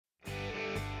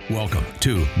Welcome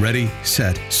to Ready,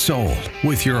 Set, Sold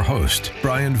with your host,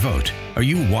 Brian Vogt. Are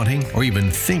you wanting or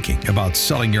even thinking about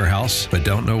selling your house but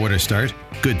don't know where to start?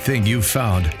 Good thing you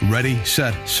found Ready,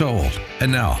 Set, Sold.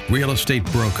 And now, real estate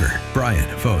broker,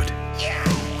 Brian Vogt.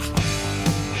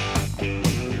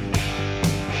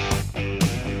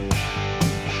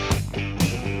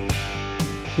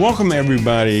 Welcome,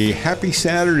 everybody. Happy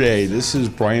Saturday. This is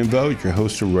Brian Vogt, your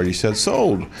host of Ready, Set,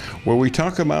 Sold, where we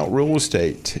talk about real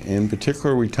estate. In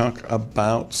particular, we talk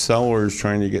about sellers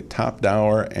trying to get top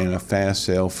dollar and a fast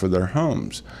sale for their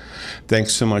homes.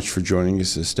 Thanks so much for joining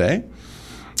us this day.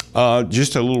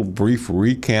 Just a little brief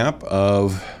recap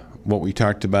of what we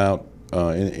talked about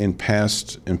in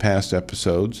past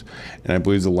episodes, and I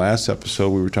believe the last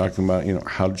episode we were talking about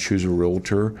how to choose a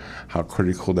realtor, how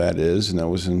critical that is, and that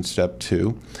was in step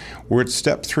 2. We're at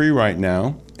step 3 right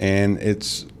now, and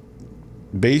it's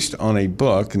based on a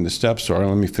book, and the steps are,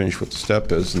 let me finish what the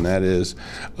step is, and that is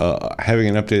having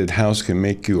an updated house can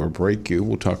make you or break you.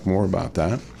 We'll talk more about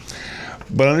that.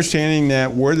 But understanding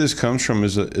that where this comes from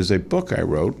is a book I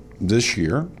wrote this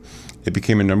year. It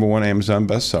became a #1 Amazon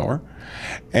bestseller.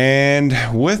 And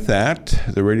with that,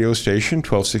 the radio station,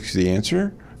 1260 The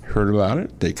Answer, heard about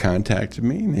it. They contacted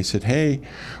me and they said, hey,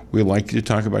 we'd like you to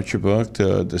talk about your book,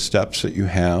 the steps that you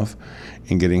have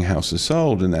in getting houses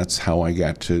sold. And that's how I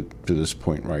got to this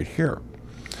point right here.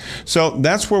 So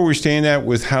that's where we stand at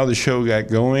with how the show got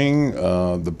going,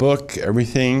 the book,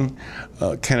 everything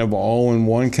kind of all in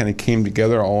one, kind of came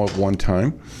together all at one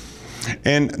time.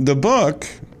 And the book,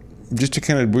 just to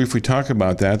kind of briefly talk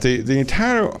about that, the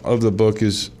entire of the book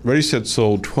is Ready, Set,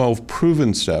 Sold, 12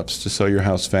 Proven Steps to Sell Your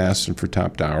House Fast and for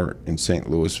Top Dollar in St.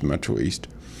 Louis Metro East.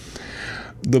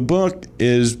 The book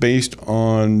is based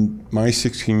on my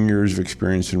 16 years of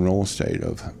experience in real estate,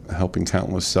 of helping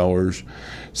countless sellers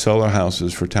sell their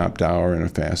houses for top dollar and a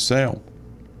fast sale.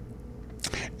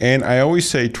 And I always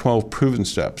say 12 proven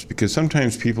steps because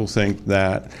sometimes people think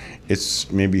that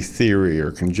it's maybe theory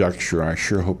or conjecture. I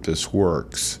sure hope this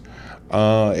works.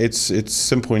 It's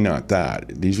simply not that.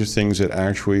 These are things that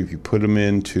actually, if you put them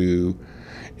in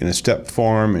a step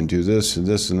form and do this and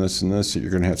this and this and this, that you're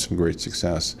going to have some great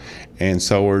success. And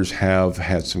sellers have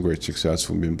had some great success.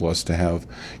 We've been blessed to have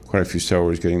quite a few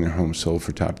sellers getting their homes sold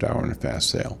for top dollar and a fast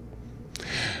sale.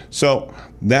 So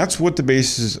that's what the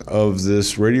basis of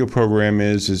this radio program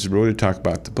is really to talk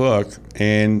about the book.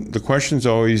 And the questions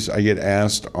always I get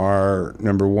asked are,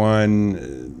 number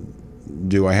one,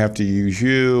 do I have to use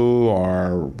you,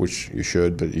 or which you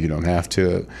should, but you don't have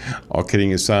to, all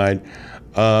kidding aside.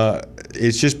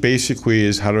 It's just basically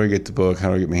is how do I get the book? How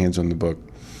do I get my hands on the book?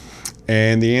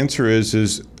 And the answer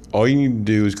is all you need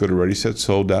to do is go to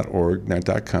readysetsold.org,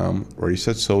 not .com,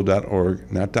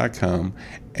 readysetsold.org, not .com,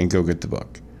 and go get the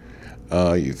book.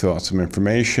 You fill out some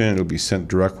information. It'll be sent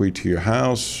directly to your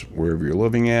house, wherever you're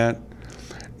living at.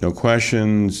 No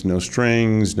questions, no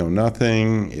strings, no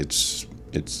nothing. It's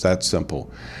that simple.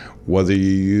 Whether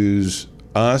you use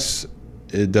us,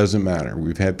 it doesn't matter.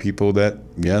 We've had people that,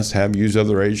 yes, have used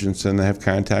other agents and they have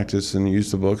contacted us and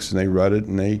used the books and they read it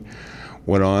and they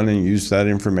went on and used that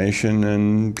information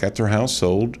and got their house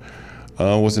sold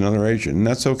with another agent. And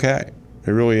that's okay.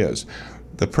 It really is.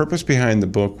 The purpose behind the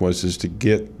book is to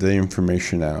get the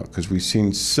information out because we've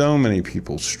seen so many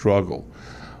people struggle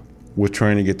with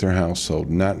trying to get their house sold,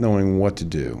 not knowing what to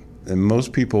do. And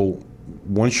most people,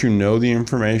 once you know the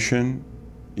information,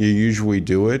 you usually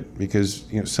do it because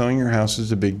selling your house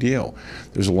is a big deal.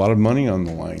 There's a lot of money on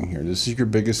the line here. This is your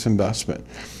biggest investment.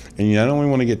 And you not only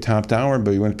want to get top dollar,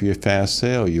 but you want it to be a fast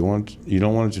sale. You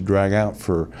don't want it to drag out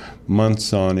for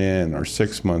months on end, or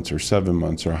 6 months, or 7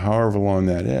 months, or however long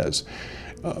that is.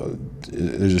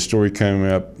 There's a story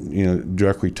coming up,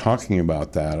 directly talking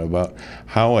about that, about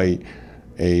how a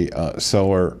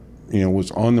seller,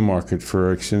 was on the market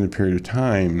for an extended period of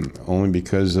time only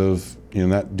because of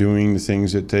not doing the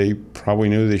things that they probably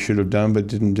knew they should have done but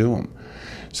didn't do them.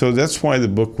 So that's why the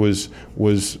book was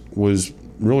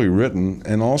really written.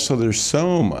 And also there's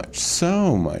so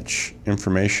much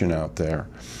information out there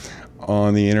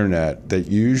on the internet that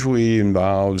usually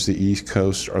involves the East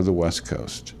Coast or the West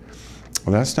Coast.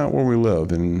 Well, that's not where we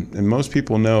live, and most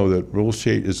people know that real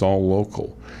estate is all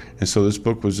local. And so this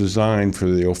book was designed for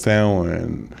the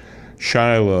O'Fallon,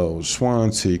 Shiloh,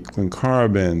 Swansea, Glen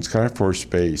Carbon, Skyforce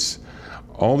Space,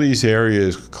 all these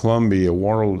areas, Columbia,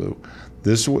 Waterloo.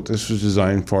 This is what this was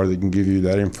designed for, that can give you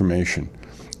that information.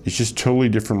 It's just totally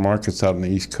different markets out on the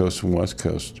East Coast and West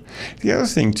Coast. The other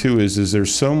thing, too, is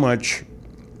there's so much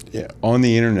on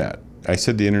the internet I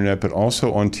said the internet, but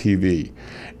also on TV.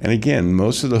 And again,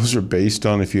 most of those are based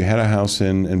on, if you had a house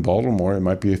in Baltimore, it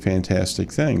might be a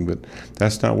fantastic thing, but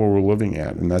that's not where we're living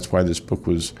at. And that's why this book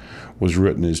was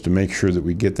written, is to make sure that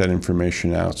we get that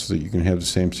information out so that you can have the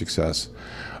same success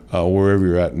wherever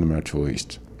you're at in the Metro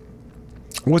East.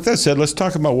 With that said, let's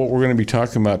talk about what we're going to be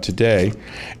talking about today.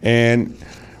 And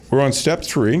we're on step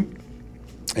 3.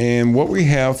 And what we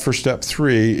have for step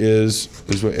 3 is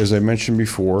as I mentioned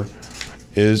before,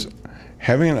 is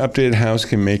having an updated house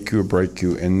can make you or break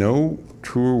you, and no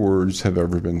truer words have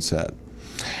ever been said.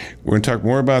 We're going to talk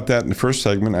more about that in the first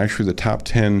segment, actually the top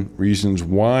 10 reasons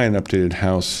why an updated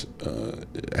house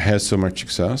has so much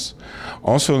success.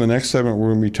 Also, in the next segment, we're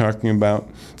going to be talking about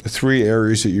the 3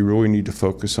 areas that you really need to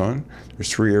focus on.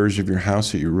 There's 3 areas of your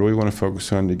house that you really want to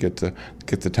focus on to get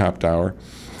the top dollar.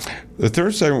 The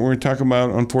third segment, we're going to talk about,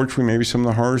 unfortunately, maybe some of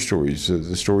the horror stories,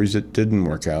 the stories that didn't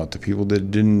work out, the people that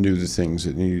didn't do the things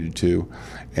that needed to,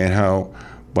 and how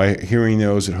by hearing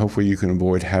those, that hopefully you can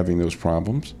avoid having those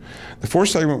problems. The fourth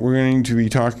segment, we're going to be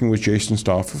talking with Jason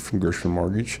Stauffer from Gershwin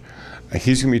Mortgage.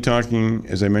 He's going to be talking,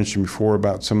 as I mentioned before,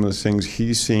 about some of the things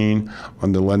he's seen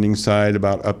on the lending side,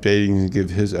 about updating and give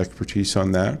his expertise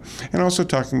on that, and also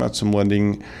talking about some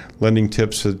lending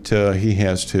tips that he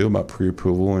has too, about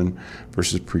pre-approval and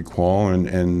versus pre-qual,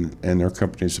 and their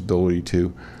company's ability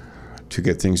to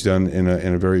get things done in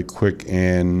a very quick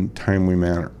and timely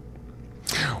manner.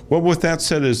 Well, with that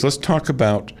said, let's talk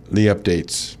about the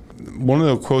updates. One of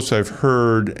the quotes I've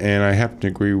heard, and I happen to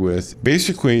agree with,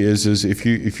 basically is if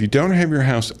you don't have your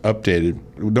house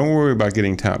updated, don't worry about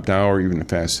getting top dollar or even a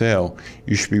fast sale.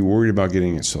 You should be worried about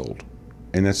getting it sold.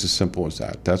 And that's as simple as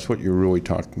that. That's what you're really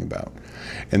talking about.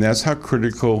 And that's how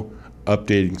critical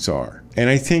updatings are. And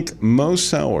I think most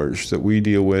sellers that we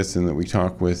deal with and that we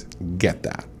talk with get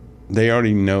that. They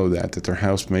already know that their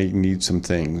house may need some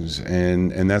things,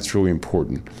 and that's really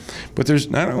important. But there's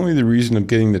not only the reason of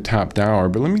getting the top dollar,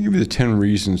 but let me give you the 10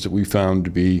 reasons that we found to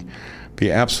be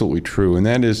absolutely true. And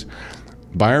that is,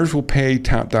 buyers will pay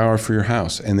top dollar for your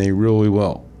house, and they really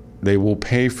will. They will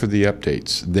pay for the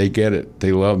updates. They get it.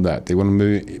 They love that. They want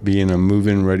to be in a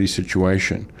move-in ready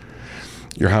situation.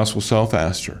 Your house will sell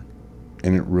faster.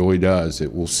 And it really does.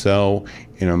 It will sell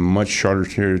in a much shorter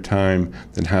period of time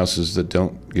than houses that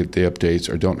don't get the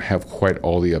updates or don't have quite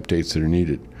all the updates that are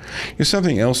needed.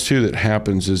 Something else too that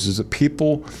happens is that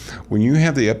people, when you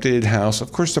have the updated house,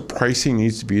 of course the pricing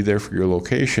needs to be there for your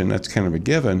location. That's kind of a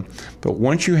given. But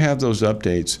once you have those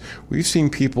updates, we've seen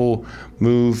people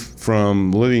move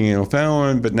from living in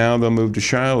O'Fallon, but now they'll move to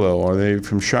Shiloh, or they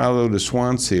from Shiloh to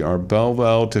Swansea, or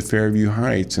Belleville to Fairview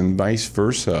Heights, and vice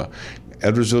versa.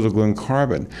 Edwardsville to Glen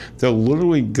Carbon. They'll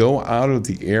literally go out of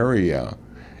the area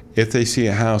if they see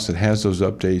a house that has those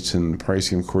updates and the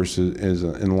pricing, of course, is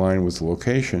in line with the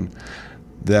location.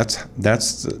 That's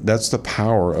the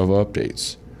power of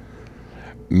updates.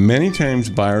 Many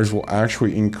times buyers will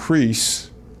actually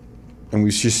increase, and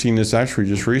we've just seen this actually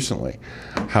just recently.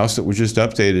 House that was just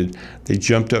updated, they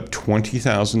jumped up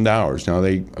 $20,000. Now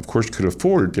they, of course, could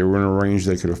afford it. They were in a range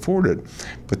they could afford it,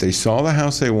 but they saw the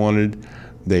house they wanted.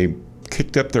 They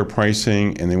kicked up their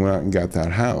pricing, and they went out and got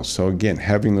that house. So again,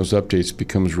 having those updates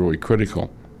becomes really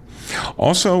critical.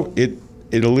 Also, it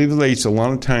alleviates, a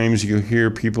lot of times you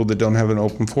hear people that don't have an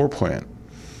open floor plan,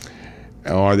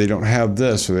 or they don't have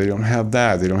this, or they don't have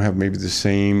that. They don't have maybe the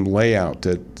same layout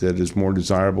that is more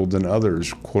desirable than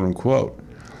others, quote unquote.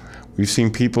 We've seen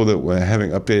people that were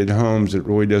having updated homes, it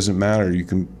really doesn't matter. You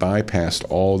can bypass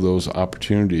all those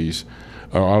opportunities,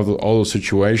 or all those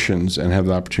situations, and have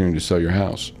the opportunity to sell your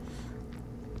house.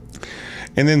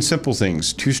 And then simple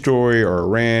things, 2-story or a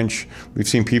ranch. We've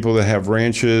seen people that have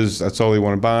ranches, that's all they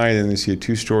want to buy, then they see a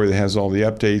 2-story that has all the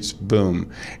updates,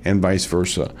 boom, and vice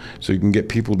versa. So you can get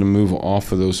people to move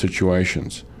off of those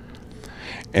situations.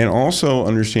 And also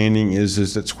understanding is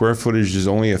that square footage is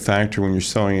only a factor when you're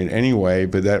selling it anyway,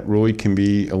 but that really can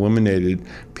be eliminated.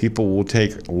 People will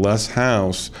take less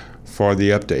house for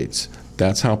the updates.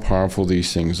 That's how powerful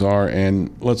these things are,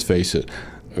 and let's face it,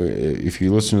 if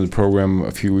you listen to the program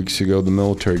a few weeks ago, the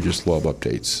military just love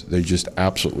updates. They just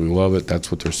absolutely love it. That's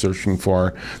what they're searching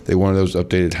for. They want those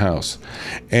updated house.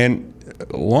 And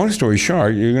long story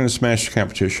short, you're going to smash the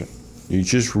competition. You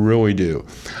just really do.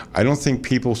 I don't think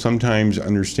people sometimes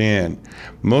understand.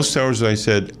 Most sellers, as I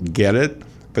said, get it,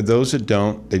 but those that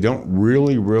don't, they don't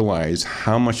really realize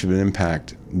how much of an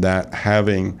impact that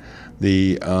having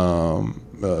the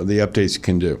updates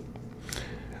can do.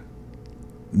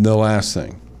 The last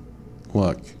thing,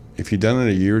 look, if you've done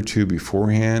it a year or two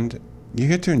beforehand, you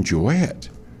get to enjoy it.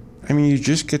 I mean, you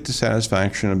just get the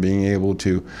satisfaction of being able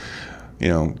to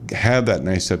have that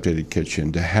nice updated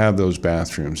kitchen, to have those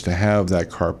bathrooms, to have that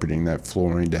carpeting, that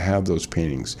flooring, to have those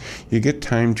paintings. You get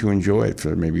time to enjoy it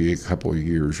for maybe a couple of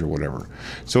years or whatever.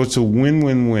 So it's a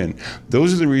win-win-win.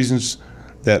 Those are the reasons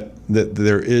that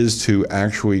there is to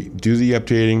actually do the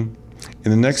updating.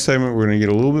 In the next segment, we're going to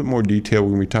get a little bit more detail. We're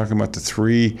going to be talking about the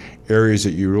 3 areas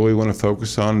that you really want to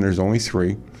focus on. There's only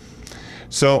 3.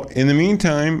 So in the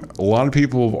meantime, a lot of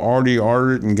people have already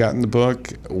ordered and gotten the book.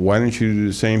 Why don't you do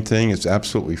the same thing? It's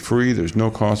absolutely free. There's no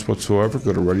cost whatsoever.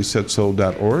 Go to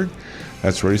ReadySetSold.org.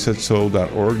 That's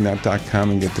ReadySetSold.org, not .com,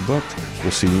 and get the book.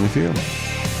 We'll see you in the field.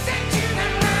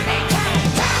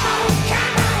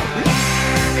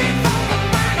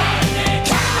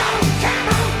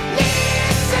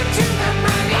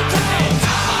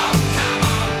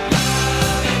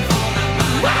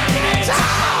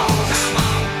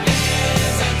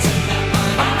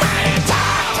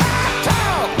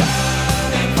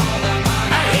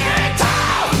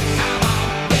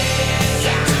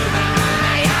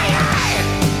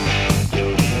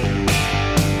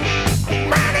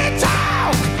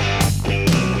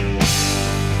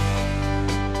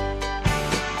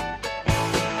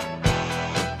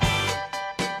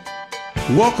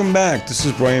 Welcome back. This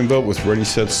is Brian Vogt with Ready,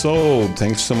 Set, Sold.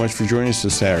 Thanks so much for joining us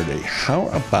this Saturday. How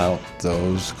about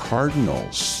those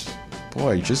Cardinals?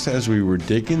 Boy, just as we were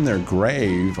digging their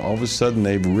grave, all of a sudden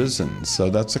they've risen. So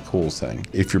that's a cool thing.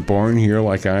 If you're born here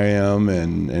like I am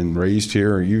and raised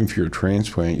here, or even if you're a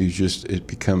transplant, it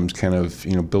becomes kind of,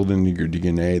 built into your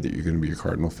DNA that you're going to be a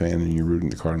Cardinal fan and you're rooting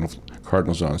the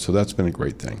Cardinals on. So that's been a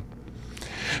great thing.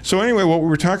 So anyway, what we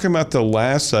were talking about the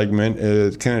last segment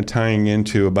is kind of tying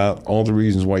into about all the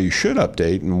reasons why you should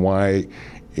update and why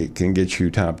it can get you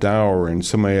top dollar and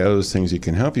so many other things it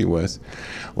can help you with.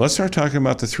 Let's start talking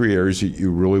about the 3 areas that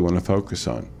you really want to focus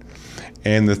on.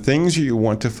 And the things that you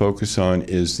want to focus on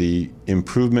is the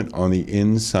improvement on the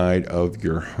inside of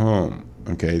your home.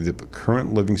 Okay, the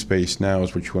current living space now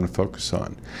is what you want to focus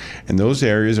on. And those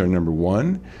areas are number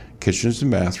 1, kitchens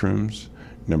and bathrooms,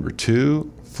 number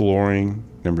 2, flooring,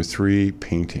 number 3,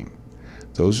 painting.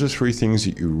 Those are 3 things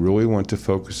that you really want to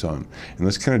focus on. And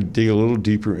let's kind of dig a little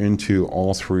deeper into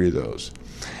all 3 of those.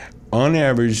 On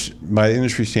average, by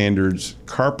industry standards,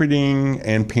 carpeting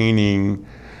and painting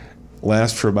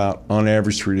last for about, on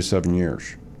average, 3 to 7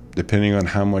 years, depending on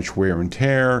how much wear and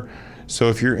tear. So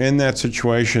if you're in that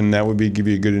situation, that would give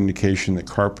you a good indication that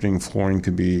carpeting, flooring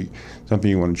could be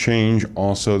something you want to change.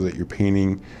 Also, that your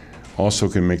painting also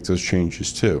can make those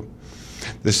changes too.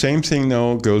 The same thing,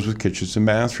 though, goes with kitchens and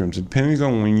bathrooms, depending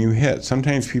on when you hit.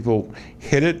 Sometimes people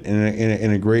hit it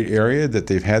in a great area that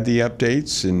they've had the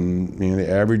updates, and the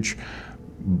average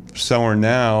seller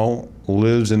now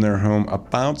lives in their home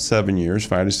about 7 years,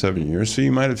 5 to 7 years. So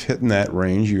you might have hit in that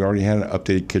range. You already had an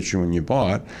updated kitchen when you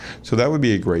bought, so that would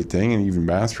be a great thing, and even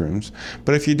bathrooms.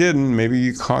 But if you didn't, maybe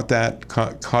you caught it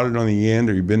on the end,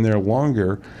 or you've been there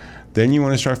longer. Then you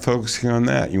want to start focusing on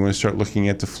that. You want to start looking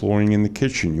at the flooring in the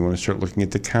kitchen. You want to start looking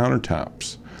at the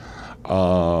countertops.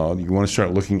 You want to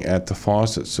start looking at the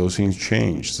faucets. Those things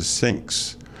change. The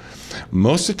sinks.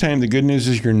 Most of the time, the good news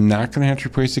is you're not going to have to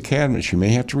replace the cabinets. You may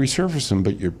have to resurface them,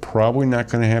 but you're probably not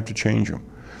going to have to change them.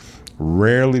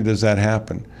 Rarely does that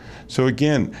happen. So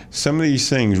again, some of these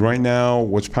things right now,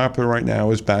 what's popular right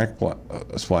now is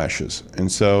backsplashes. And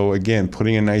so again,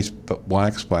 putting a nice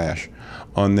black splash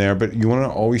on there, but you want to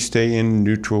always stay in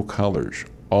neutral colors,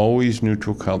 always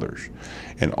neutral colors.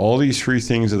 And all these 3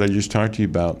 things that I just talked to you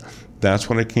about, that's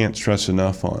what I can't stress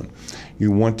enough on.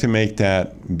 You want to make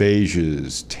that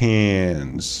beiges,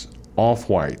 tans,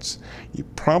 off-whites. You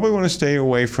probably want to stay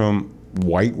away from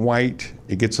white.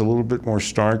 It gets a little bit more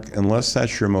stark unless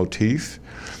that's your motif.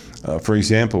 For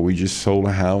example, we just sold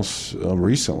a house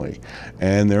recently,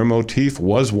 and their motif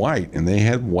was white, and they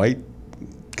had white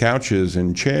couches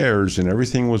and chairs, and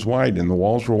everything was white, and the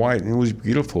walls were white, and it was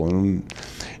beautiful. And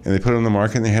they put it on the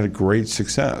market, and they had a great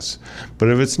success. But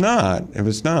if it's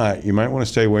not, you might want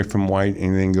to stay away from white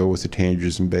and then go with the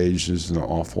tanges and beiges and the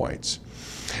off-whites.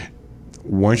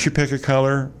 Once you pick a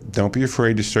color, don't be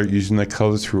afraid to start using that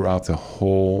color throughout the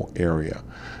whole area,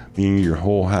 meaning your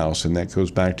whole house, and that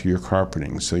goes back to your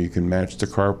carpeting. So you can match the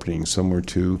carpeting similar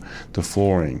to the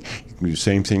flooring. You can do the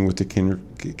same thing with the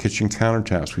kitchen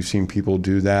countertops. We've seen people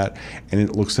do that, and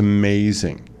it looks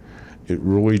amazing. It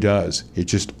really does. It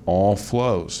just all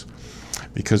flows.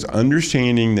 Because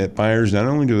understanding that buyers, not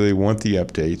only do they want the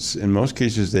updates, in most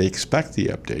cases they expect the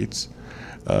updates.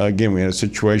 Again, we had a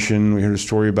situation, we heard a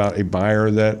story about a buyer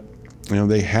that,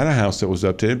 they had a house that was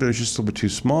updated, but it was just a little bit too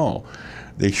small.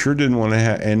 They sure didn't want to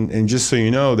have, and just so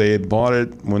you know, they had bought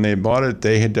it, when they bought it,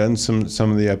 they had done some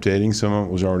of the updating, some of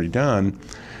it was already done,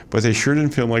 but they sure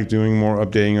didn't feel like doing more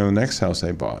updating on the next house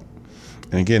they bought.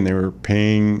 And again, they were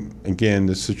paying, again,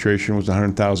 the situation was a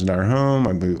 $100,000 home.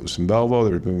 I believe it was in Belleville.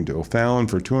 They were moving to O'Fallon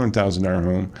for a $200,000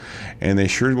 home. And they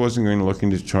sure wasn't going to looking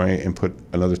to try and put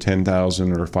another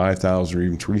 $10,000 or $5,000 or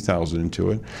even $3,000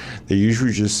 into it. They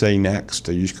usually just say next.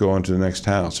 They just go on to the next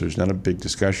house. There's not a big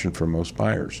discussion for most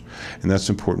buyers. And that's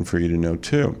important for you to know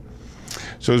too.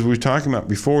 So as we were talking about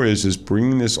before is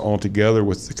bringing this all together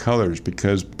with the colors,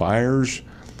 because buyers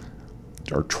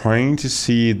are trying to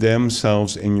see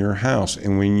themselves in your house.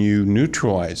 And when you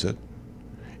neutralize it,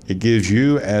 it gives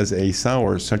you as a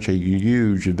seller such a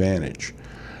huge advantage.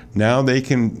 Now they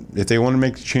can, if they want to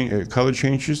make color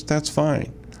changes, that's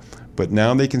fine. But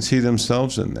now they can see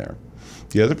themselves in there.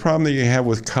 The other problem that you have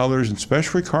with colors, and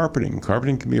especially carpeting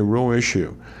can be a real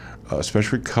issue,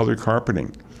 especially colored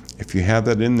carpeting. If you have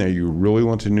that in there, you really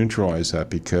want to neutralize that,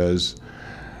 because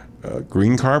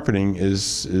green carpeting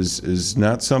is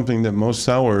not something that most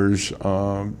sellers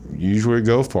usually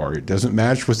go for. It doesn't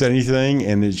match with anything,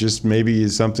 and it just maybe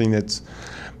is something that's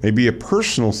maybe a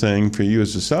personal thing for you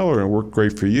as a seller and worked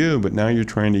great for you, but now you're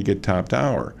trying to get top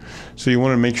dollar. So you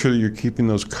want to make sure that you're keeping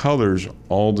those colors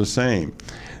all the same.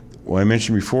 Well, I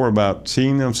mentioned before about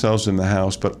seeing themselves in the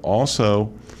house, but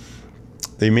also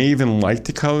they may even like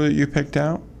the color that you picked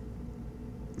out.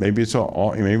 Maybe it's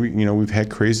maybe, we've had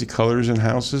crazy colors in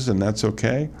houses, and that's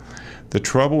okay. The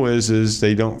trouble is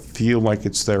they don't feel like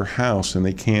it's their house, and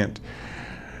they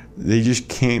just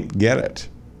can't get it.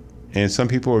 And some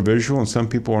people are visual and some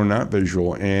people are not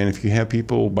visual. And if you have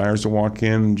buyers that walk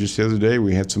in, just the other day,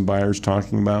 we had some buyers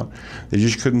talking about, they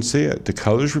just couldn't see it. The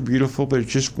colors were beautiful, but it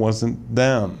just wasn't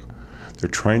them. They're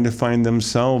trying to find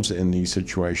themselves in these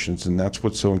situations, and that's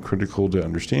what's so critical to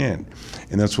understand.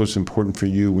 And that's what's important for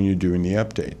you when you're doing the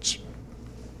updates.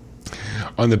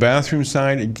 On the bathroom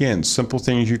side, again, simple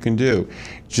things you can do.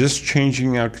 Just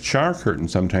changing out the shower curtain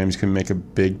sometimes can make a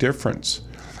big difference.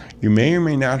 You may or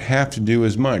may not have to do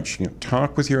as much.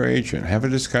 Talk with your agent, have a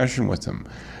discussion with them.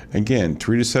 Again,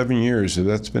 3 to 7 years, if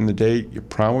that's been the date,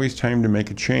 it's time to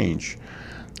make a change.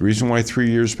 The reason why 3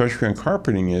 years, especially on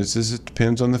carpeting, is it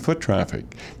depends on the foot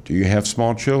traffic. Do you have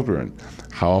small children?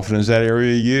 How often is that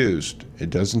area used? It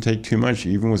doesn't take too much,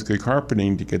 even with good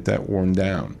carpeting, to get that worn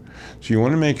down. So you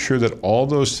want to make sure that all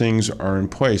those things are in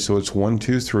place. So it's 1,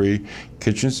 2, 3,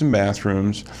 kitchens and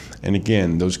bathrooms. And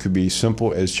again, those could be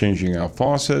simple as changing out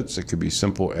faucets. It could be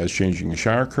simple as changing a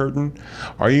shower curtain.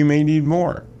 Or you may need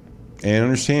more. And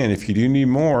understand, if you do need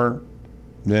more,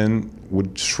 then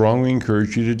would strongly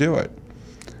encourage you to do it.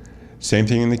 Same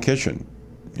thing in the kitchen.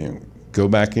 Go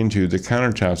back into the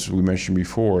countertops, as we mentioned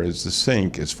before, as the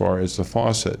sink, as far as the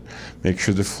faucet. Make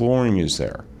sure the flooring is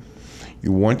there.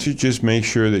 You want to just make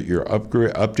sure that you're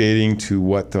updating to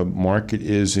what the market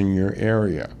is in your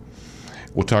area.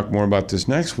 We'll talk more about this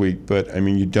next week, but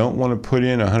you don't want to put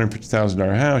in a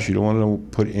 $150,000 house. You don't want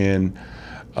to put in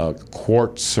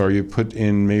quartz, or you put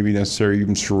in maybe necessarily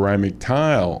even ceramic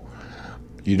tile.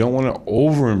 You don't want to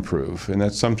over-improve, and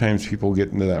that's sometimes people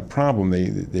get into that problem.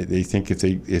 They think if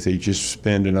they just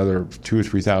spend another $2,000 or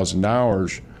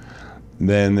 $3,000,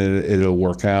 then it'll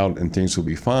work out and things will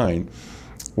be fine.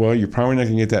 Well, you're probably not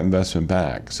going to get that investment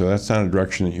back, so that's not a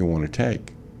direction that you want to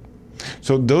take.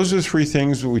 So those are the 3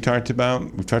 things that we talked about.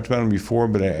 We've talked about them before,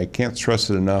 but I can't stress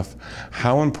it enough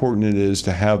how important it is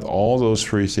to have all those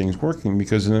 3 things working,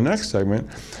 because in the next segment,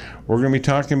 we're going to be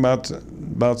talking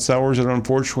about sellers that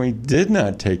unfortunately did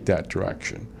not take that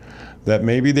direction. That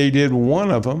maybe they did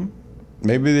 1 of them,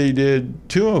 maybe they did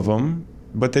 2 of them,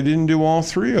 but they didn't do all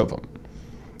 3 of them.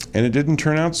 And it didn't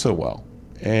turn out so well.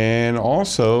 And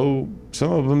also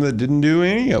some of them that didn't do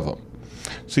any of them.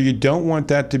 So you don't want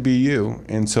that to be you.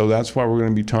 And so that's why we're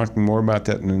going to be talking more about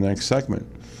that in the next segment.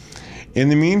 In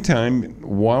the meantime,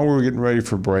 while we're getting ready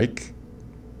for break,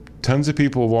 tons of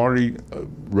people have already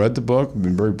read the book,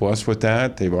 been very blessed with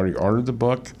that. They've already ordered the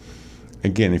book.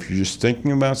 Again, if you're just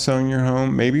thinking about selling your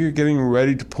home, maybe you're getting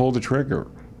ready to pull the trigger.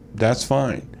 That's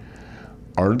fine.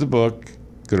 Order the book,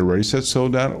 go to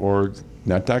ReadySetSold.org,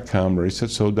 not .com,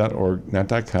 ReadySetSold.org,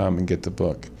 not .com, and get the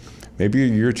book. Maybe a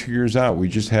year or 2 years out. We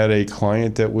just had a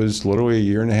client that was literally a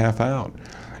year and a half out.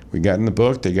 We got in the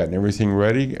book, they got everything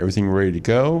ready to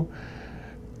go.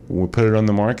 When we put it on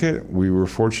the market, we were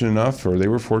fortunate enough, or they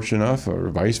were fortunate enough, or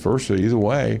vice versa, either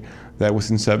way, that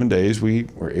within 7 days we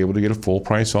were able to get a full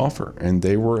price offer, and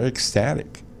they were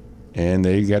ecstatic, and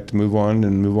they got to move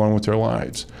on with their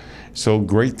lives. So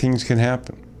great things can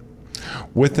happen.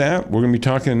 With that, we're going to be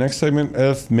talking in the next segment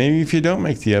of maybe if you don't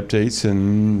make the updates,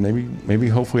 and maybe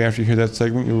hopefully after you hear that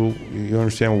segment, you'll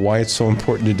understand why it's so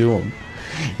important to do them.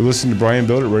 You listen to Brian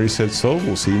Vogt at Ready, Set, Sold.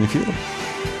 We'll see you in a few.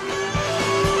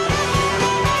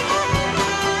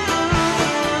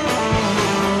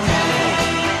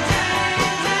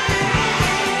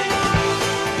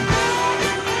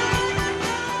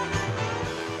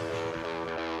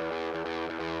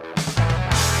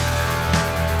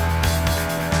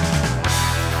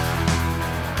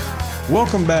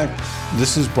 Welcome back.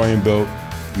 This is Brian Vogt,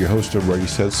 your host of Ready,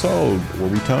 Set, Sold, where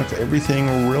we talk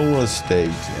everything real estate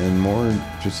and more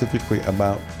specifically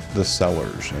about the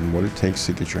sellers and what it takes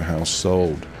to get your house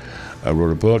sold. I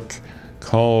wrote a book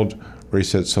called Ready,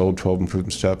 Set, Sold, 12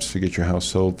 Improvement Steps to Get Your House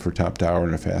Sold for Top Dollar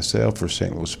in a Fast Sale for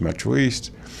St. Louis Metro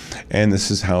East. And this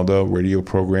is how the radio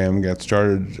program got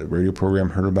started. The radio program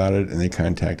heard about it and they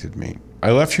contacted me. I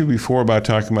left you before about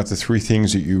talking about the three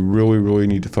things that you really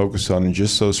need to focus on, and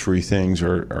just those three things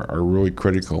are really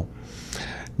critical.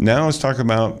 Now let's talk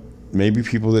about maybe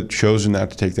people that chosen not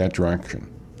to take that direction.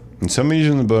 And some of these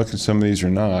are in the book and some of these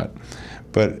are not.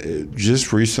 But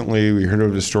just recently we heard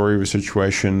of the story of a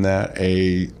situation that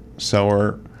a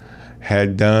seller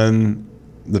had done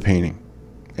the painting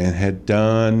and had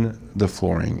done the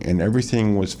flooring and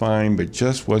everything was fine, but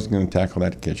just wasn't going to tackle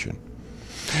that kitchen.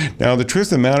 Now, the truth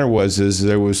of the matter is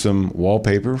there was some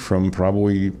wallpaper from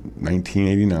probably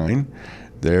 1989.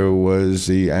 There was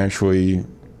the actually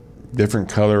different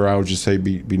color, I would just say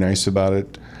be nice about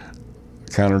it,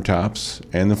 countertops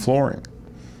and the flooring.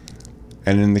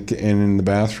 And in the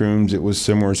bathrooms, it was a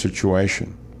similar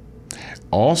situation.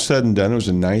 All said and done, it was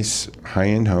a nice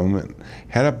high-end home. It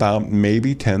had about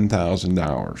maybe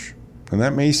 $10,000. And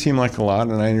that may seem like a lot,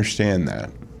 and I understand that.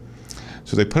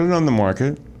 So they put it on the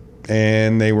market.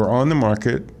 And they were on the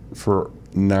market for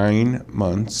 9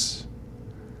 months.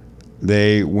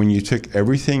 When you took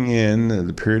everything in,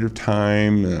 the period of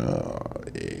time,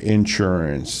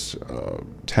 insurance,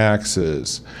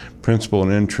 taxes, principal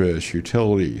and interest,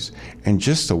 utilities, and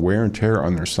just the wear and tear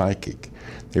on their psychic.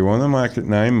 They were on the market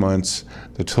 9 months.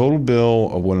 The total bill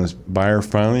of when a buyer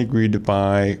finally agreed to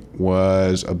buy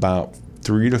was about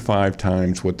 3 to 5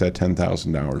 times what that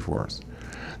 $10,000 worth.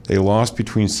 They lost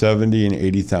between $70,000 and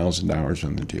 $80,000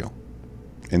 on the deal,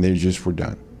 and they just were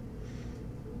done.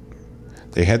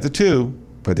 They had the 2,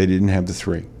 but they didn't have the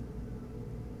 3.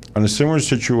 On a similar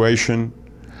situation,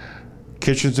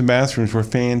 kitchens and bathrooms were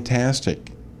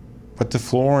fantastic, but the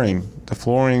flooring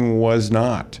was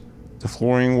not. The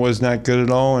flooring was not good at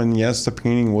all, and yes, the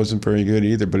painting wasn't very good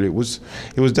either, but it was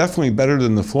definitely better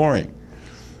than the flooring.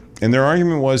 And their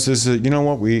argument was this: you know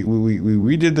what? We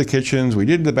redid the kitchens, we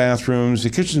did the bathrooms. The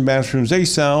kitchens and bathrooms, they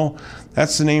sell.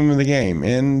 That's the name of the game,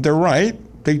 and they're right.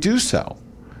 They do sell,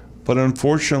 but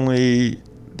unfortunately,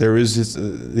 there is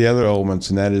the other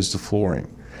elements, and that is the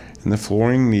flooring. And the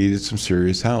flooring needed some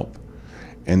serious help.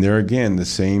 And there again, the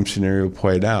same scenario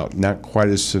played out. Not quite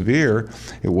as severe.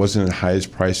 It wasn't the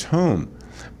highest priced home.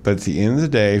 But at the end of the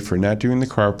day, for not doing the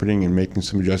carpeting and making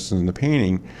some adjustments in the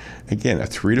painting, again, a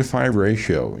 3 to 5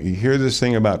 ratio. You hear this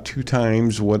thing about 2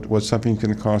 times what something's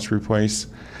going to cost to replace.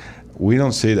 We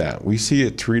don't see that. We see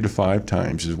it 3 to 5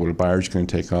 times is what a buyer's going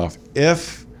to take off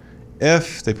if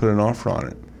they put an offer on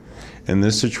it. And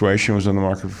this situation was on the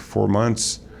market for 4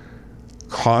 months.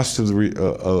 Cost of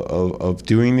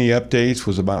doing the updates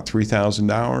was about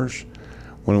 $3,000.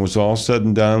 When it was all said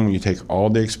and done, when you take all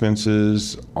the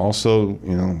expenses, also,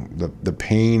 the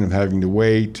pain of having to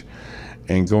wait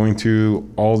and going through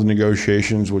all the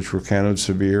negotiations, which were kind of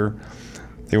severe,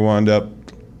 they wound up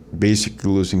basically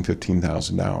losing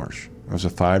 $15,000. It was a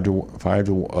 5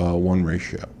 to 1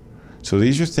 ratio. So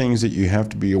these are things that you have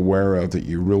to be aware of that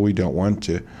you really don't want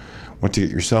to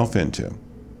get yourself into.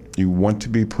 You want to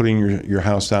be putting your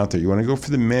house out there. You want to go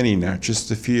for the many, not just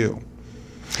the few.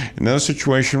 Another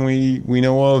situation we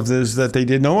know of is that they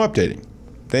did no updating.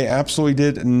 They absolutely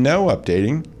did no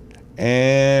updating,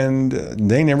 and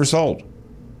they never sold.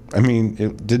 I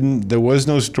mean, there was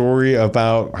no story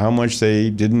about how much they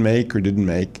didn't make or didn't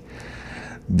make.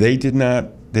 They did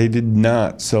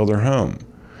not sell their home.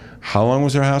 How long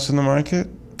was their house in the market?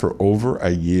 For over a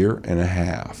year and a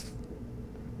half.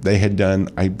 They had done,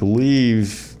 I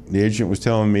believe, the agent was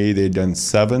telling me they had done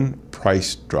 7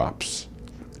 price drops,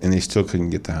 and they still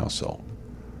couldn't get the house sold.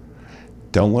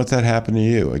 Don't let that happen to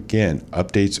you. Again,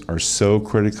 updates are so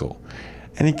critical.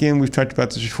 And again, we've talked about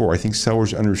this before. I think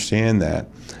sellers understand that.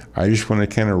 I just want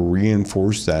to kind of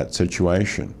reinforce that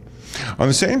situation. On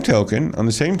the same token,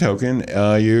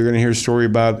 you're going to hear a story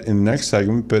about in the next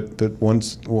segment, but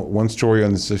one story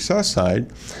on the success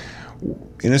side.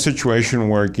 In a situation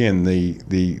where, again,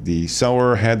 the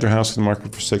seller had their house on the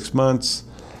market for 6 months.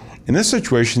 In this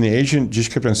situation, the agent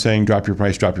just kept on saying, drop your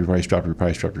price, drop your price, drop your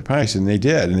price, drop your price. And they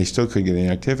did, and they still couldn't get any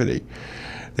activity.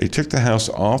 They took the house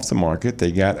off the market.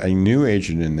 They got a new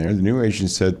agent in there. The new agent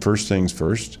said, first things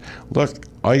first, look,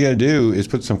 all you got to do is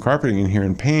put some carpeting in here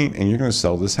and paint, and you're going to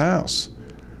sell this house.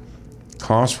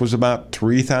 Cost was about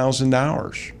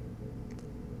 $3,000.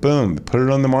 Boom, put it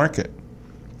on the market.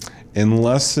 In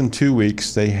less than 2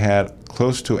 weeks, they had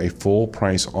close to a full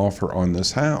price offer on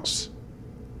this house.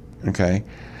 Okay?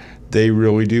 They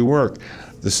really do work.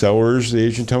 The sellers, the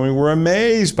agent told me, were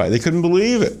amazed by it. They couldn't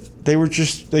believe it.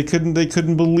 They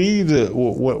couldn't believe that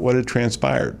what had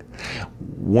transpired.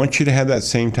 Want you to have that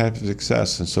same type of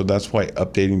success, and so that's why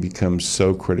updating becomes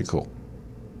so critical.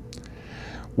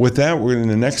 With that, in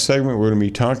the next segment, we're going to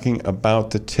be talking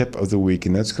about the tip of the week,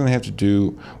 and that's going to have to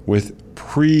do with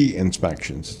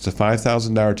pre-inspections. It's a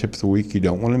 $5,000 tip of the week. You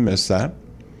don't want to miss that.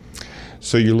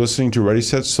 So you're listening to Ready,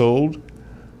 Set, Sold.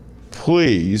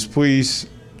 Please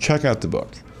check out the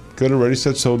book. Go to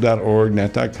ReadySetSold.org,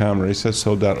 net.com,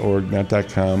 ReadySetSold.org,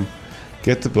 net.com.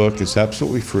 Get the book. It's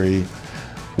absolutely free.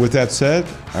 With that said,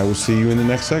 I will see you in the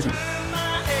next segment.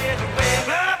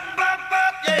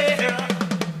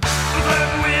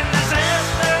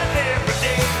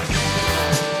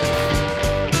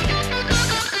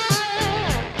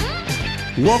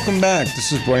 Welcome back.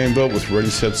 This is Brian Vogt with Ready,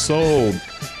 Set, Sold.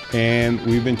 And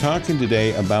we've been talking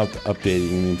today about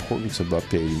updating and the importance of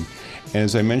updating. And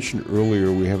as I mentioned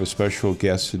earlier, we have a special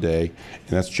guest today, and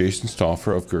that's Jason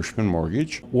Stauffer of Gershman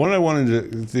Mortgage. What I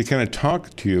wanted to kind of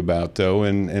talk to you about, though,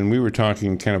 and we were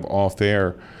talking kind of off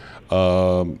air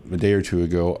a day or two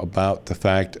ago about the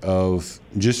fact of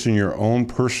just in your own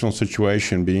personal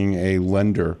situation, being a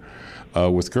lender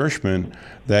with Gershman,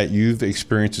 that you've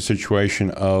experienced a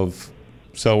situation of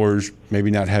sellers maybe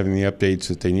not having the updates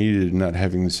that they needed and not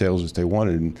having the sales that they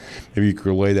wanted. And maybe you could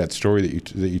relay that story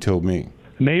that you told me.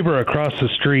 Neighbor across the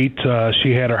street,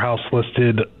 she had her house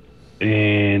listed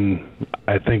in,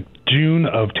 I think, June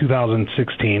of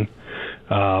 2016.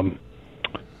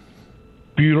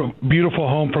 Beautiful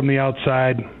home from the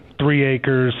outside, 3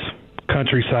 acres,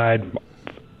 countryside,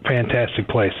 fantastic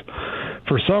place.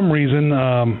 For some reason,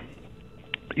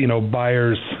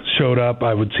 buyers showed up.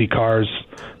 I would see cars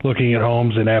looking at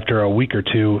homes, and after a week or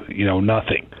two,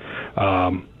 nothing.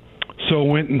 So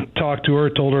went and talked to her,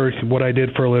 told her what I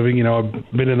did for a living. I've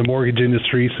been in the mortgage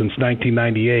industry since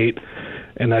 1998.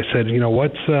 And I said,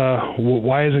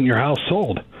 why isn't your house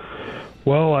sold?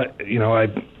 Well,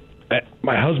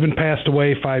 my husband passed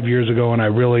away 5 years ago, and I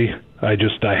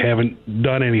haven't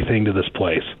done anything to this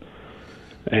place.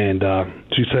 And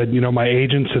she said, my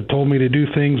agents have told me to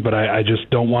do things, but I just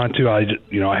don't want to. I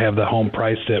have the home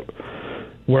priced at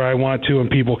where I want to, and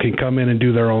people can come in and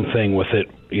do their own thing with it,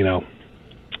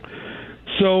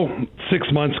 So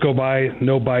 6 months go by,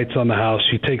 no bites on the house.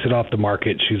 She takes it off the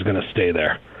market. She's going to stay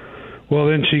there. Well,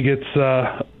 then she gets,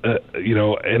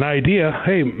 an idea.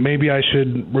 Hey, maybe I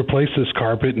should replace this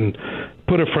carpet and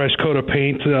put a fresh coat of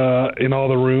paint in all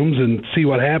the rooms and see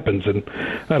what happens. And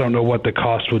I don't know what the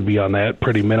cost would be on that,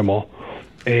 pretty minimal.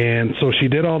 And so she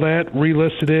did all that,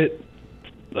 relisted it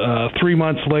 3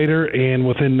 months later, and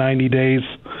within 90 days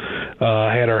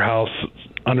had her house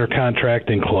under contract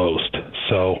and closed.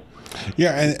 So...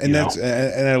 Yeah, and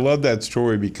I love that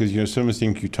story because some of the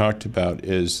things you talked about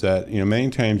is that many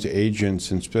times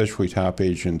agents, and especially top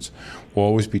agents, will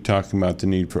always be talking about the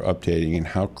need for updating and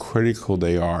how critical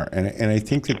they are. And I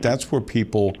think that's where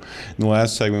people, in the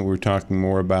last segment we were talking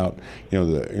more about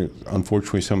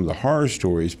unfortunately some of the horror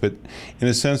stories, but in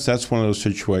a sense that's one of those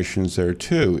situations there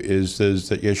too. Is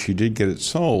that yes, you did get it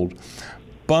sold,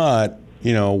 but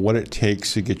what it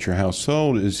takes to get your house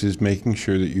sold is making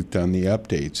sure that you've done the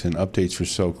updates. And updates are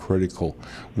so critical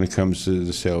when it comes to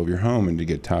the sale of your home and to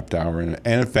get top dollar and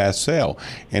a fast sale.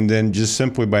 And then just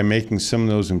simply by making some of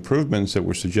those improvements that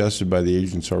were suggested by the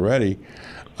agents already,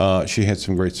 she had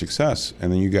some great success.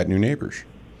 And then you got new neighbors.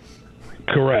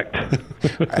 Correct.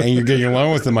 And you're getting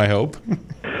along with them, I hope.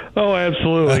 Oh,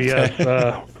 absolutely, okay.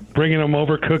 Yes. Bringing them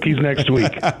over cookies next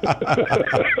week.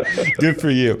 Good for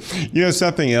you.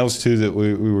 Something else, too, that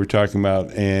we were talking about,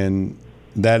 and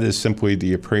that is simply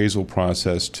the appraisal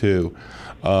process, too.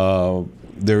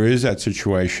 There is that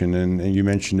situation, and you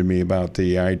mentioned to me about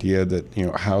the idea that,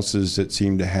 houses that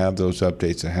seem to have those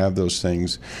updates, that have those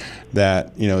things,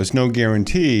 that, it's no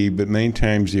guarantee, but many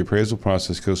times the appraisal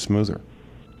process goes smoother.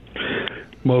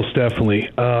 Most definitely.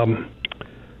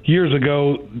 Years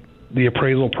ago, the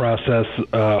appraisal process,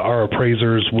 our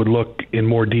appraisers would look in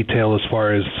more detail as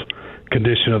far as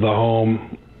condition of the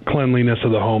home, cleanliness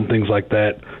of the home, things like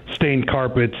that. Stained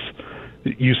carpets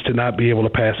used to not be able to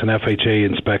pass an FHA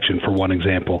inspection, for one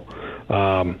example.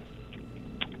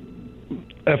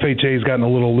 FHA's gotten a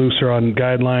little looser on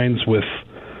guidelines with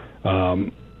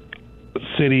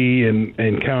city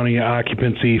and county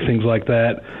occupancy, things like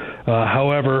that.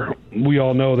 However, we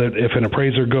all know that if an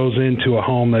appraiser goes into a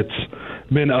home that's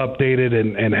been updated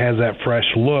and has that fresh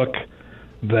look,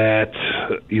 that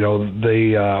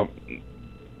they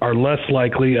are less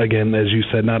likely, again, as you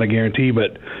said, not a guarantee,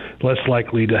 but less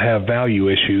likely to have value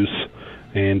issues.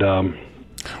 And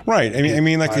Right. I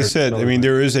mean, like you said,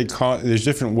 there is there's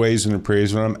different ways in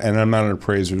appraisal, and I'm not an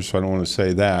appraiser, so I don't want to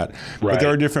say that. Right. But there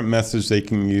are different methods they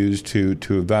can use to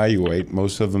evaluate.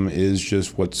 Most of them is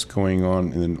just what's going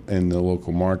on in the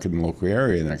local market and local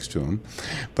area next to them.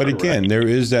 But again, there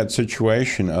is that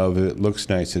situation of it looks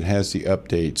nice, it has the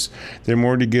updates. They're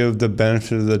more to give the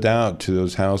benefit of the doubt to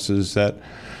those houses that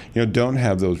don't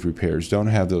have those repairs, don't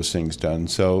have those things done.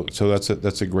 So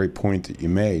that's a great point that you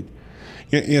made.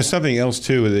 Something else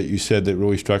too that you said that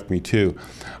really struck me too.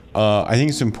 I think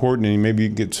it's important, and maybe you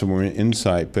can get some more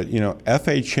insight. But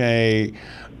FHA,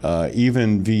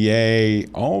 even VA,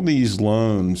 all these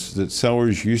loans that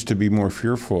sellers used to be more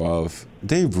fearful of,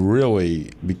 they've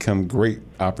really become great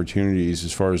opportunities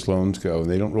as far as loans go.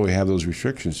 They don't really have those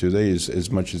restrictions, do they,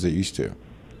 as much as they used to?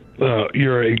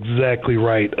 You're exactly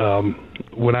right.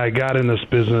 When I got in this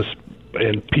business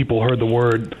and people heard the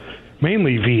word,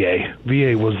 mainly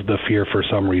VA was the fear for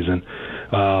some reason.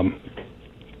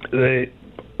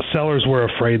 Sellers were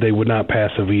afraid they would not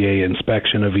pass a VA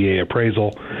inspection, a VA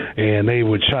appraisal, and they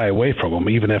would shy away from them,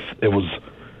 even if it was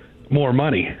more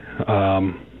money,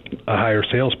 a higher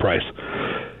sales price.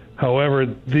 However,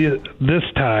 this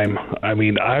time,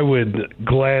 I would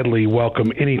gladly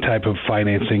welcome any type of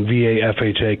financing, VA,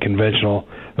 FHA, conventional.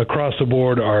 Across the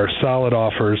board are solid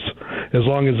offers, as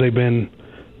long as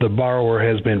the borrower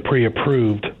has been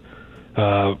pre-approved,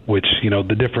 which,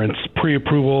 the difference,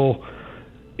 pre-approval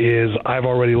is I've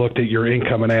already looked at your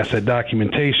income and asset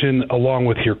documentation along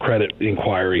with your credit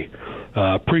inquiry.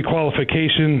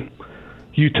 Pre-qualification,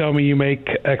 you tell me you make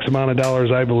X amount of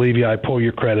dollars, I believe you, I pull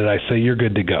your credit, I say you're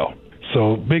good to go.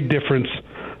 So big difference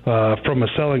from a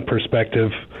selling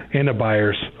perspective and a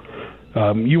buyer's.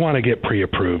 You want to get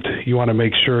pre-approved. You want to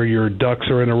make sure your ducks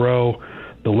are in a row,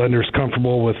 the lender's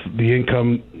comfortable with the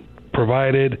income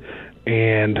provided,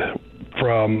 and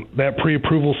from that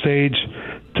pre-approval stage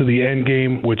to the end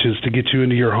game, which is to get you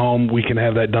into your home, we can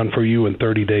have that done for you in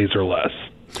 30 days or less.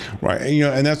 Right,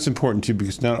 and that's important too,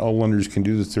 because not all lenders can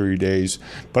do the 30 days.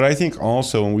 But I think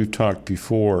also, and we've talked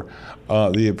before,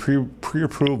 the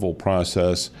pre-approval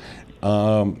process.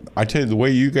 I tell you, the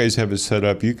way you guys have it set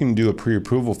up, you can do a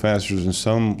pre-approval faster than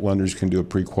some lenders can do a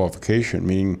pre-qualification,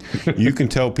 meaning you can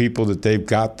tell people that they've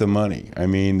got the money.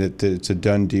 That it's a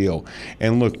done deal.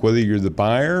 And look, whether you're the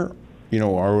buyer,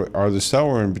 or the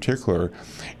seller in particular,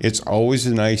 it's always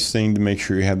a nice thing to make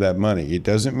sure you have that money. It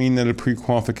doesn't mean that a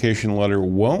pre-qualification letter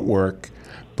won't work,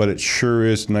 but it sure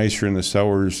is nicer in the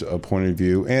seller's point of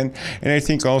view. And I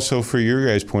think also for your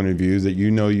guys' point of view that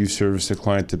you serviced the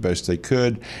client the best they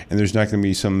could, and there's not going to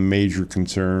be some major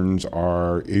concerns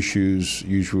or issues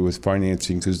usually with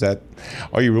financing, because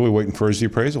all you're really waiting for is the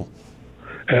appraisal.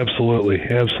 Absolutely.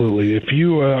 If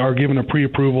you are given a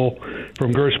pre-approval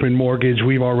from Gershman Mortgage,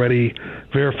 we've already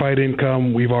verified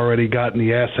income, we've already gotten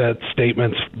the asset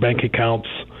statements, bank accounts,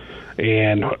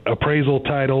 and appraisal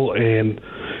title, and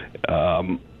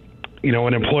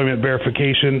an employment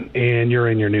verification, and you're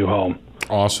in your new home.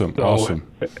 Awesome.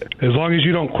 As long as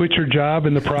you don't quit your job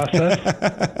in the process.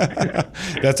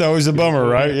 That's always a bummer,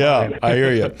 right? Yeah, I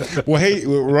hear you. Well, hey,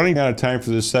 we're running out of time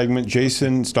for this segment.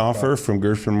 Jason Stauffer from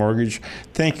Gershman Mortgage,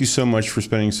 thank you so much for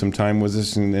spending some time with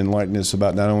us and enlightening us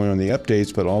about not only on the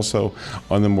updates, but also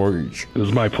on the mortgage. It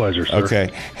was my pleasure, sir.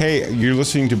 Okay. Hey, you're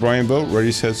listening to Brian Vogt,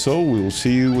 Ready, Set, Sold. We will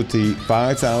see you with the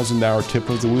 $5,000 tip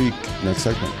of the week next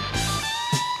segment.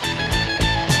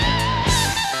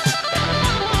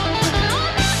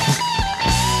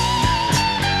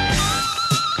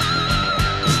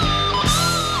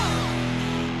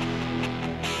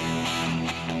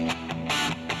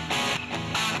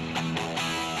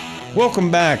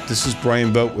 Welcome back. This is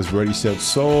Brian Vogt with Ready, Set,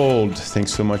 Sold.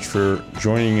 Thanks so much for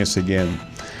joining us again.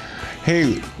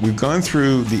 Hey, we've gone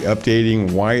through the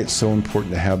updating, why it's so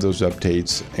important to have those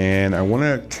updates, and I want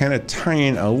to kind of tie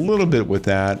in a little bit with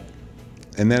that,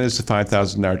 and that is the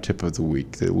 $5,000 tip of the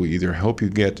week that will either help you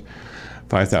get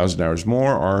 $5,000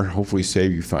 more or hopefully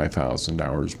save you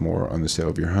 $5,000 more on the sale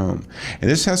of your home. And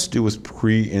this has to do with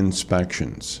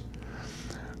pre-inspections.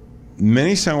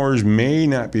 Many sellers may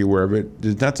not be aware of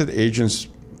it. Not that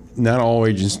not all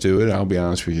agents do it, I'll be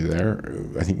honest with you there.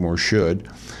 I think more should.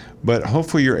 But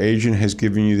hopefully your agent has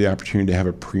given you the opportunity to have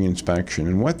a pre-inspection.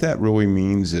 And what that really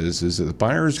means is that the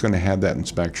buyer is going to have that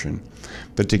inspection,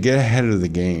 but to get ahead of the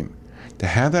game, to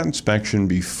have that inspection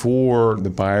before the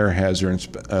buyer has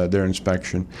their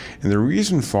inspection. And the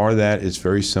reason for that is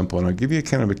very simple, and I'll give you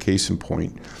kind of a case in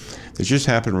point that just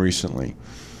happened recently.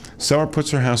 Seller puts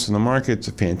her house on the market. It's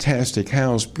a fantastic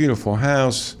house, beautiful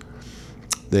house.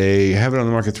 They have it on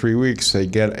the market 3 weeks. They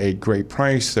get a great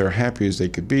price. They're happy as they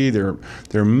could be. They're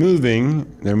moving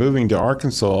to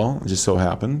Arkansas. It just so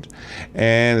happened.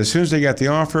 And as soon as they got the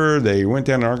offer, they went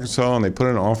down to Arkansas and they put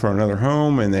in an offer on another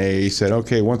home. And they said,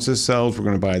 okay, once this sells, we're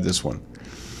going to buy this one.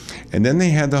 And then they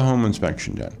had the home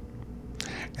inspection done.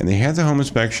 And they had the home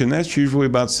inspection. That's usually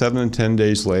about 7 to 10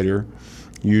 days later,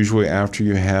 usually after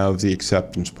you have the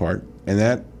acceptance part. And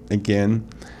that, again,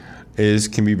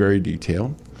 can be very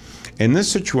detailed. In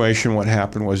this situation, what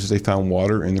happened was they found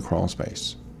water in the crawl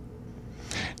space.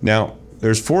 Now,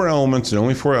 there's 4 elements and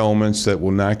only 4 elements that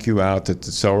will knock you out that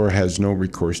the seller has no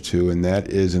recourse to, and that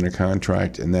is in a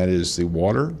contract, and that is the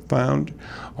water found.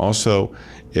 Also,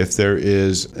 if there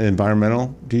is an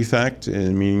environmental defect,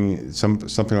 meaning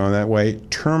something on that way,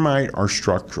 termite or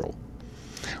structural.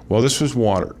 Well, this was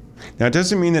water. Now, it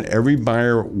doesn't mean that every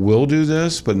buyer will do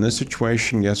this, but in this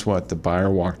situation, guess what? The buyer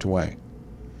walked away.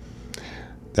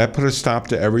 That put a stop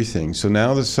to everything. So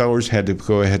now the sellers had to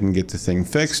go ahead and get the thing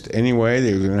fixed anyway.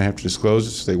 They were going to have to disclose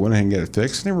it, so they went ahead and get it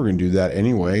fixed. And they were going to do that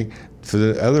anyway for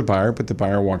the other buyer, but the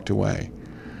buyer walked away.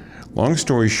 Long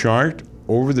story short,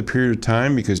 over the period of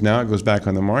time, because now it goes back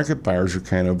on the market, buyers are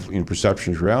kind of in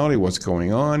perception of reality, what's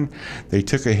going on. They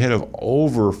took a hit of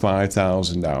over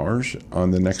 $5,000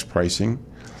 on the next pricing,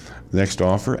 the next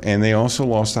offer, and they also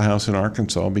lost the house in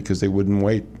Arkansas because they wouldn't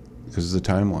wait because of the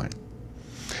timeline.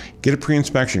 Get a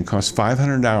pre-inspection. It costs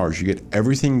 $500. You get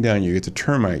everything done. You get the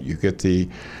termite. You get the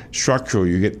structural.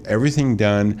 You get everything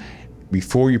done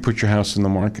before you put your house in the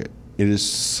market. It is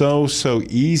so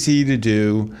easy to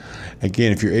do.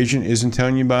 Again, if your agent isn't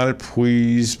telling you about it,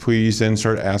 please then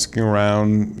start asking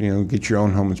around. Get your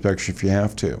own home inspection if you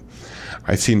have to.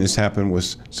 I've seen this happen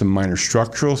with some minor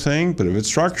structural thing, but if it's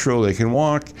structural, they can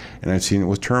walk. And I've seen it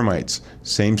with termites.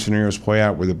 Same scenarios play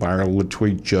out where the buyer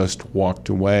literally just walked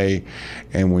away.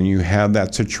 And when you have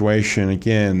that situation,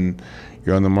 again,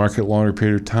 you're on the market a longer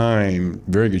period of time,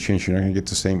 very good chance you're not going to get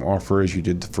the same offer as you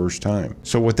did the first time.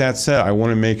 So with that said, I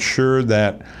want to make sure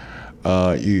that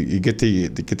you get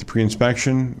the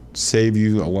pre-inspection, save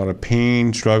you a lot of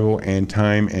pain, struggle, and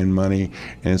time and money,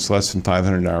 and it's less than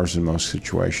 $500 in most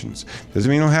situations. Doesn't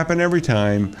mean it'll happen every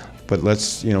time, but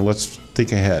let's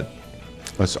think ahead.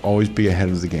 Let's always be ahead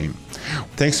of the game.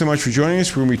 Thanks so much for joining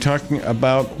us. We're going to be talking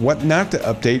about what not to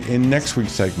update in next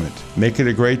week's segment. Make it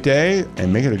a great day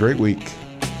and make it a great week.